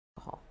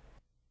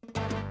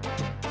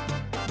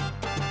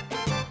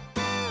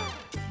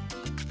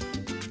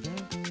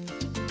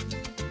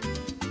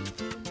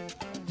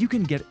You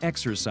can get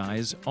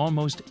exercise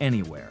almost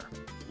anywhere.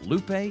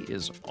 Lupe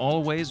is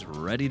always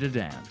ready to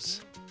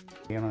dance.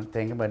 You don't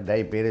think about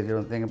diabetes, you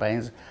don't think about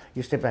anything,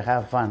 you stay to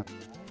have fun.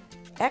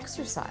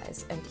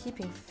 Exercise and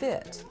keeping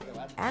fit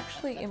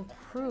actually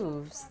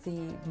improves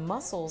the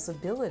muscle's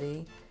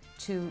ability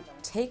to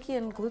take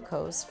in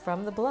glucose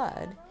from the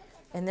blood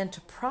and then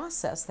to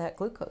process that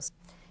glucose.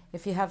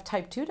 If you have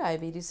type 2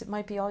 diabetes, it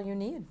might be all you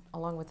need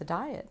along with the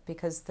diet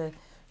because the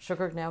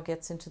sugar now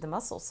gets into the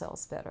muscle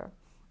cells better.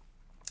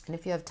 And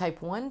if you have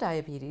type 1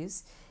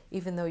 diabetes,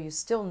 even though you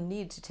still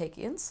need to take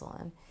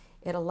insulin,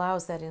 it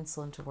allows that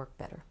insulin to work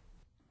better.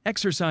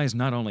 Exercise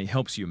not only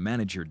helps you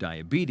manage your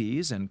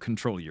diabetes and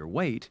control your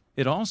weight,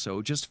 it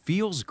also just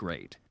feels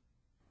great.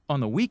 On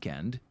the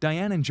weekend,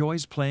 Diane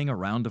enjoys playing a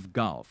round of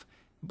golf,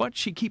 but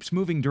she keeps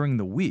moving during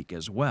the week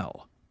as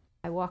well.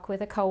 I walk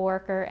with a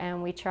coworker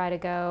and we try to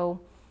go,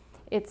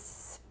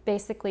 it's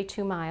basically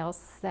 2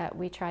 miles that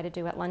we try to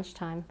do at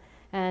lunchtime.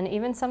 And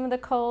even some of the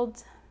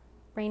cold,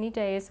 rainy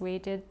days, we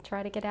did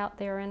try to get out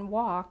there and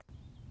walk.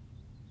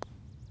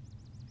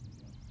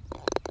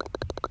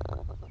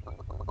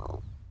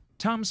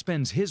 Tom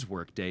spends his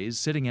work days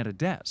sitting at a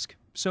desk,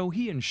 so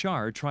he and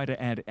Shar try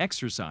to add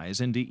exercise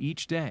into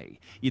each day,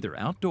 either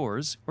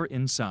outdoors or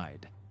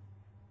inside.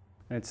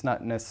 It's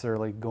not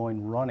necessarily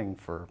going running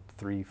for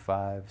 3,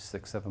 5,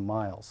 6, 7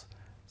 miles.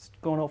 It's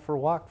going out for a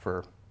walk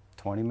for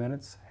 20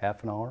 minutes,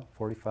 half an hour,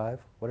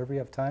 45, whatever you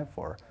have time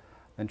for.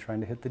 Then trying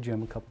to hit the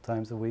gym a couple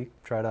times a week,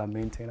 try to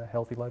maintain a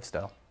healthy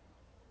lifestyle.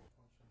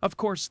 Of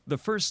course, the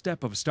first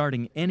step of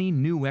starting any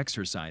new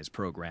exercise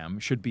program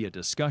should be a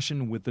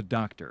discussion with the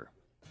doctor.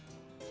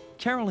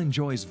 Carol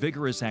enjoys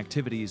vigorous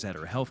activities at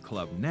her health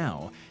club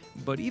now,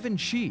 but even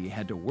she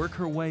had to work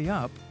her way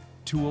up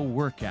to a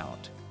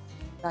workout.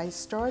 I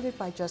started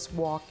by just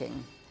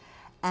walking,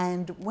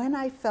 and when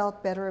I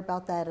felt better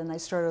about that and I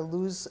started to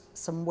lose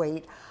some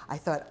weight, I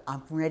thought,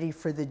 I'm ready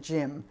for the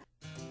gym.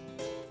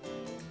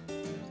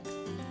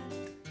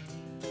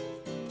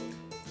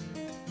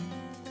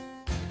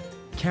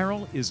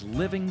 Carol is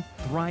living,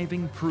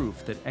 thriving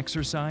proof that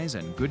exercise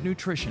and good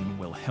nutrition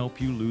will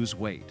help you lose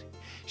weight.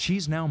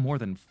 She's now more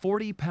than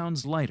 40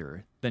 pounds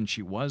lighter than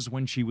she was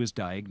when she was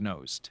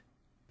diagnosed.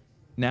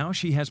 Now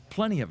she has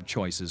plenty of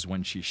choices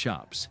when she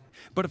shops.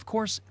 But of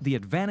course, the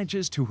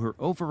advantages to her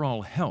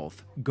overall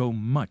health go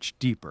much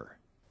deeper.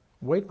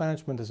 Weight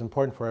management is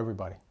important for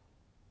everybody.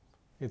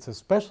 It's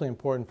especially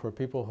important for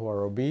people who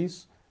are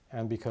obese,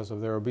 and because of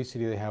their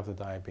obesity, they have the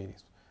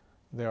diabetes.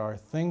 There are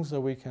things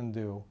that we can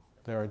do.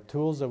 There are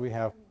tools that we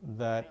have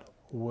that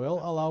will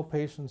allow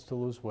patients to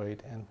lose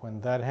weight, and when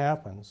that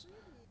happens,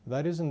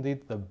 that is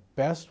indeed the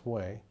best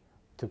way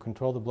to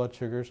control the blood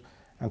sugars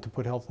and to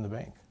put health in the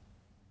bank.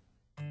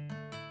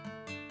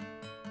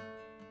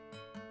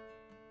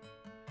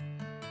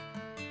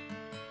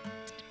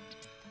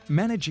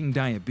 Managing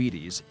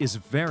diabetes is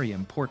very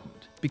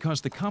important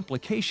because the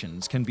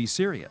complications can be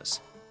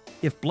serious.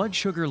 If blood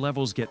sugar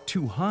levels get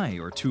too high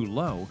or too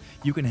low,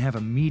 you can have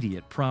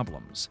immediate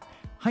problems.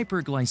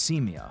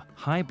 Hyperglycemia,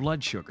 high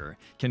blood sugar,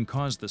 can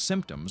cause the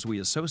symptoms we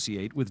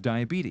associate with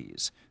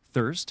diabetes: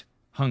 thirst,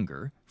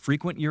 hunger,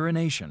 frequent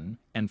urination,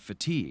 and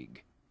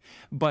fatigue.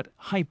 But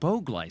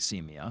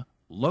hypoglycemia,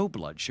 low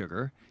blood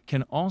sugar,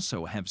 can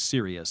also have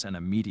serious and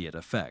immediate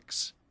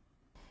effects.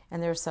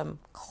 And there are some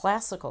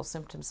classical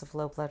symptoms of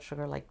low blood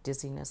sugar like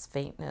dizziness,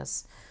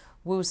 faintness,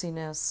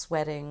 wooziness,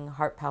 sweating,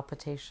 heart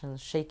palpitations,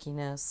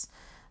 shakiness,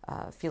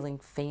 feeling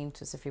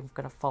faint as if you're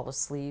going to fall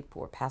asleep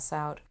or pass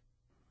out.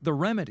 The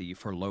remedy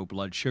for low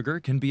blood sugar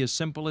can be as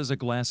simple as a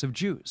glass of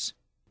juice.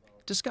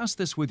 Discuss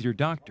this with your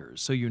doctor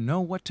so you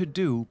know what to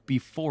do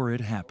before it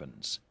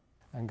happens.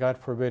 And God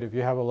forbid, if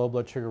you have a low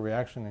blood sugar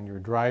reaction and you're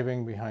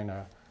driving behind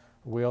a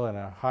wheel in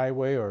a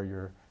highway, or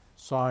you're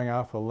sawing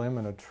off a limb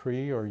in a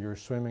tree, or you're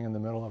swimming in the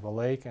middle of a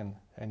lake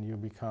and you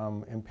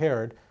become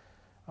impaired,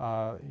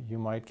 you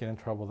might get in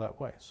trouble that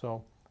way.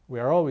 So we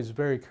are always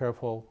very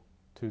careful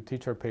to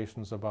teach our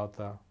patients about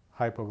the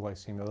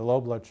hypoglycemia, the low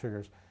blood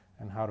sugars,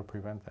 and how to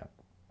prevent that.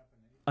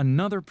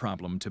 Another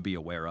problem to be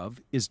aware of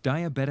is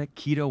diabetic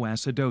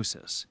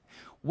ketoacidosis.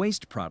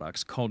 Waste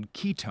products called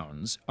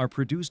ketones are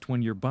produced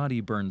when your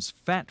body burns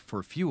fat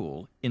for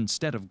fuel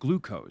instead of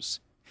glucose.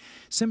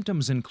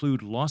 Symptoms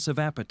include loss of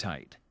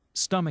appetite,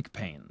 stomach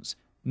pains,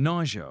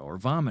 nausea or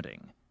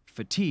vomiting,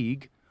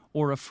 fatigue,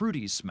 or a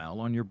fruity smell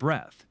on your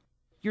breath.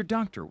 Your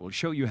doctor will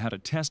show you how to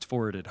test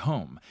for it at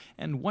home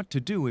and what to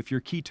do if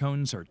your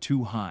ketones are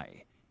too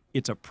high.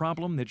 It's a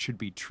problem that should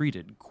be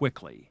treated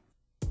quickly.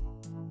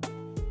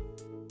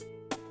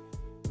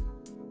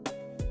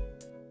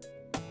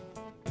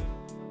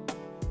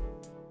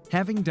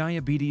 Having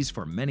diabetes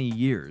for many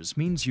years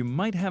means you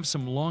might have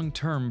some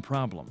long-term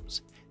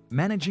problems.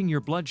 Managing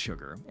your blood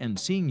sugar and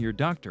seeing your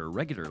doctor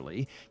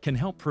regularly can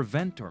help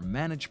prevent or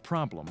manage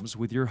problems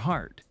with your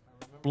heart,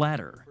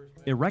 bladder,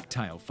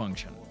 erectile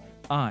function,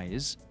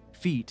 eyes,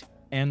 feet,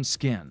 and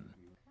skin.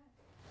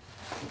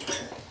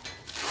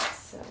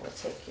 So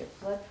We'll take your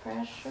blood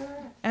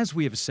pressure. As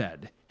we have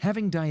said,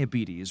 having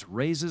diabetes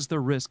raises the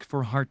risk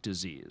for heart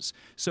disease,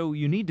 so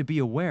you need to be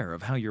aware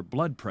of how your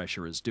blood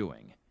pressure is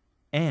doing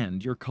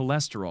and your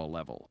cholesterol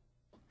level.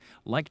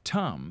 Like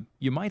Tom,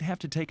 you might have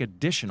to take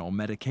additional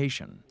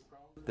medication.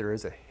 There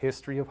is a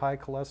history of high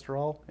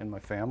cholesterol in my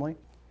family,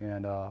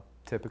 and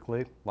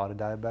typically a lot of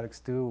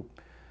diabetics do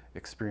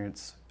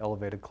experience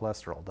elevated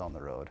cholesterol down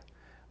the road.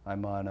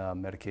 I'm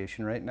on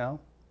medication right now.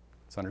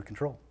 It's under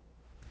control.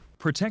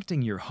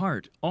 Protecting your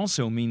heart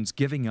also means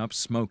giving up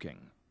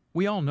smoking.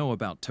 We all know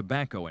about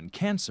tobacco and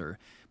cancer,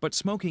 but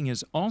smoking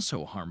is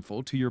also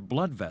harmful to your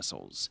blood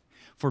vessels.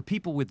 For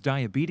people with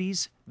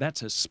diabetes,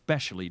 that's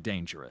especially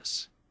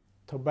dangerous.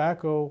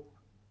 Tobacco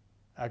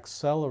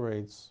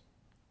accelerates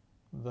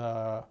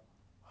the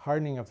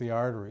hardening of the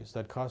arteries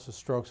that causes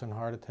strokes and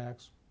heart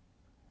attacks.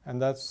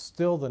 And that's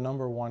still the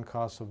 #1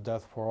 cause of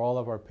death for all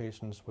of our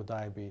patients with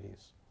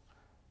diabetes.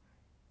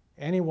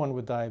 Anyone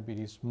with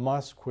diabetes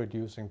must quit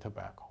using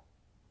tobacco.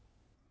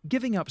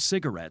 Giving up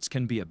cigarettes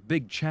can be a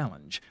big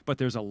challenge, but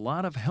there's a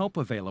lot of help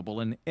available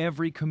in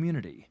every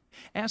community.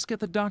 Ask at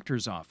the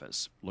doctor's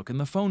office, look in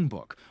the phone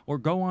book, or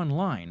go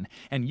online,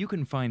 and you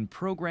can find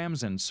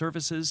programs and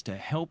services to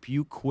help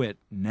you quit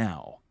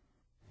now.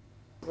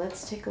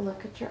 Let's take a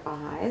look at your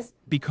eyes.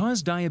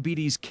 Because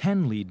diabetes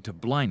can lead to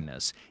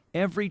blindness,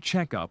 every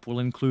checkup will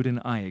include an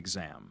eye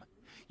exam.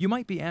 You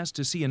might be asked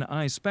to see an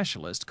eye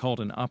specialist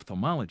called an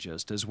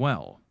ophthalmologist as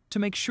well, to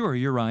make sure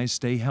your eyes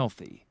stay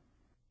healthy.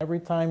 Every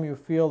time you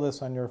feel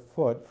this on your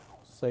foot,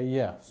 say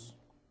yes.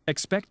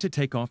 Expect to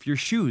take off your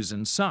shoes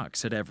and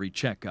socks at every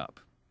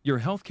checkup. Your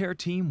healthcare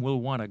team will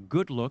want a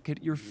good look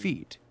at your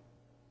feet.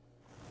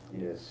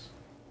 Yes.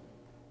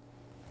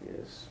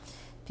 Yes.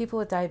 People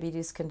with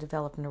diabetes can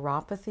develop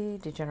neuropathy,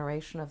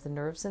 degeneration of the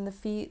nerves in the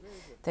feet,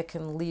 that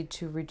can lead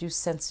to reduced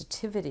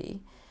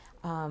sensitivity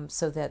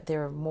so that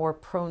they're more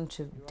prone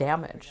to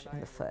damage in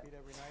the foot.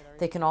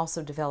 They can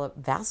also develop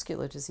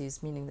vascular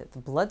disease, meaning that the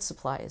blood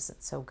supply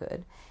isn't so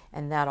good,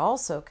 and that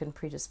also can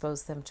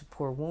predispose them to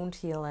poor wound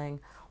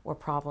healing or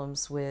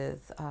problems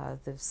with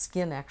the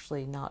skin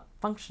actually not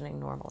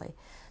functioning normally.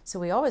 So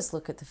we always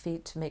look at the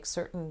feet to make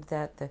certain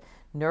that the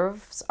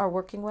nerves are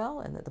working well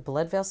and that the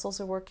blood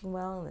vessels are working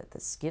well and that the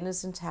skin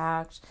is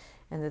intact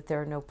and that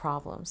there are no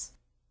problems.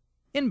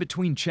 In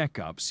between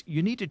checkups,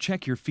 you need to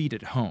check your feet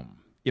at home.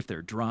 If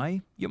they're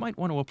dry, you might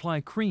want to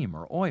apply cream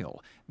or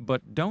oil,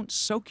 but don't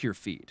soak your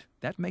feet.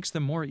 That makes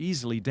them more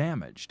easily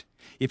damaged.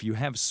 If you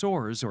have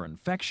sores or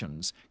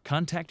infections,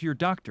 contact your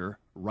doctor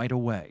right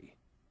away.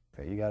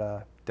 Okay, you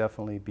gotta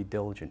definitely be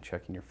diligent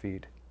checking your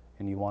feet,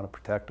 and you want to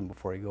protect them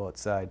before you go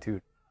outside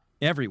too.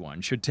 Everyone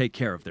should take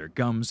care of their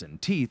gums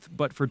and teeth,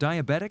 but for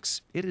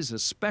diabetics, it is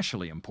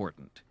especially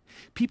important.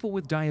 People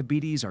with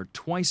diabetes are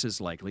twice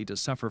as likely to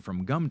suffer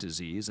from gum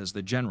disease as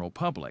the general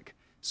public,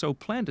 so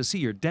plan to see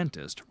your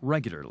dentist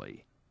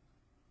regularly.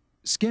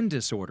 Skin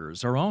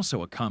disorders are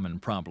also a common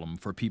problem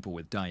for people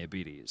with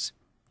diabetes.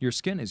 Your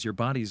skin is your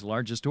body's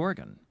largest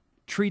organ.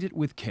 Treat it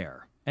with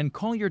care and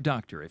call your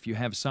doctor if you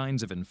have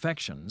signs of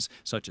infections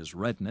such as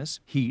redness,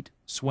 heat,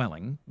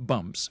 swelling,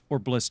 bumps, or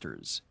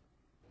blisters.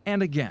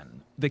 And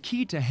again, the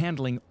key to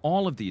handling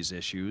all of these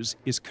issues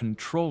is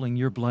controlling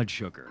your blood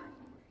sugar.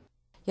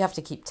 You have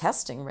to keep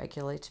testing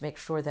regularly to make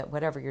sure that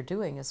whatever you're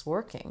doing is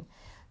working.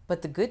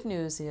 But the good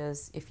news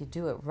is, if you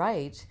do it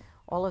right,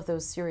 all of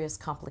those serious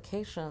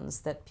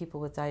complications that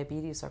people with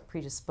diabetes are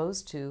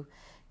predisposed to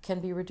can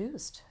be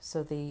reduced.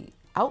 So the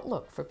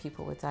outlook for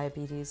people with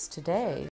diabetes today